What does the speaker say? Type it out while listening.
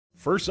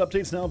First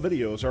Updates Now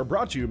videos are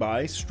brought to you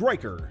by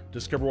Stryker.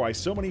 Discover why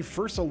so many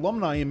FIRST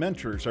alumni and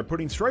mentors are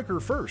putting Stryker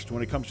first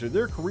when it comes to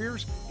their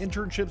careers,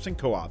 internships, and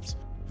co-ops.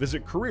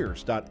 Visit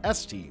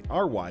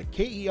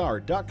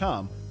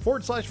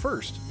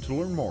careers.stryker.com/first to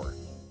learn more.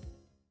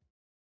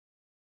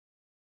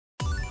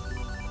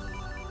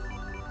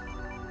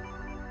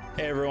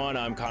 Hey everyone,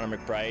 I'm Connor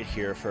McBride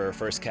here for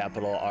First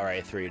Capital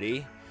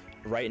Ri3D.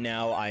 Right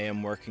now I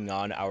am working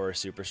on our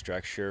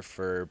superstructure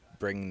for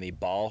bringing the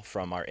ball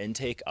from our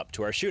intake up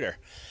to our shooter.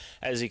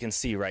 As you can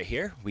see right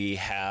here, we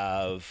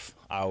have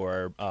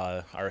our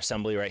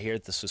assembly right here.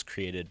 This was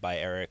created by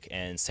Eric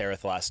and Sarah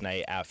last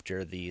night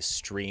after the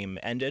stream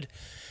ended.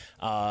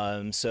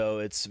 So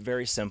it's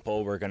very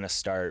simple. We're going to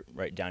start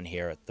right down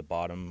here at the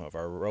bottom of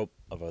our rope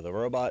of the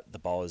robot. The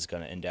ball is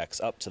going to index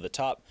up to the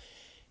top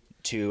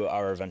to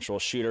our eventual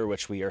shooter,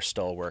 which we are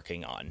still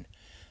working on.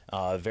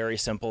 Very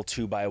simple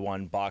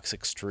 2x1 box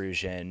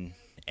extrusion,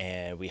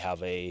 and we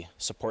have a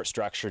support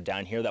structure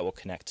down here that will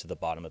connect to the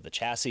bottom of the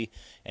chassis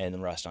and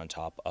then rest on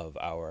top of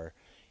our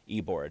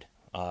e-board.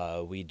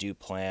 We do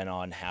plan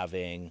on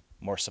having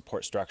more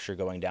support structure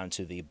going down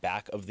to the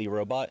back of the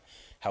robot.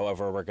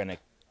 However, we're gonna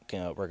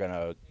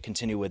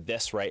continue with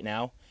this right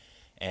now,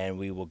 and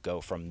we will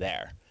go from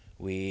there.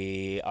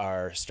 We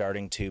are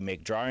starting to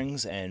make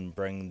drawings and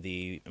bring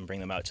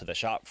them out to the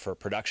shop for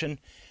production.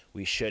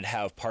 We should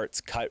have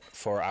parts cut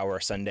for our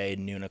Sunday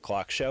noon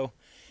o'clock show,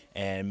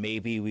 and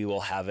maybe we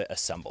will have it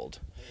assembled.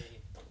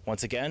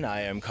 Once again,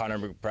 I am Connor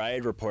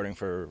McBride reporting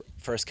for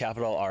First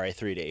Capital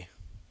Ri3D.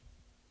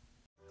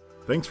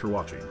 Thanks for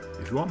watching.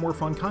 If you want more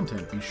fun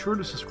content, be sure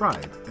to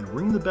subscribe and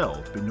ring the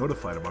bell to be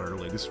notified about our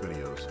latest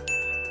videos.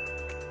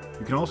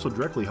 You can also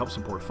directly help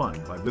support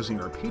Fun by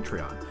visiting our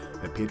Patreon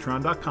at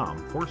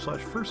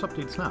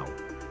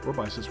patreon.com/firstupdatesnow or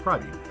by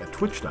subscribing at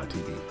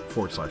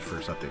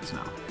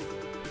twitch.tv/firstupdatesnow.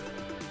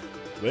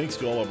 Thanks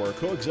to all of our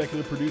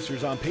co-executive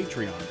producers on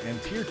Patreon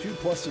and Tier 2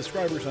 Plus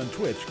subscribers on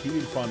Twitch,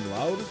 keeping Fun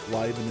loud,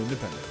 live, and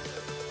independent.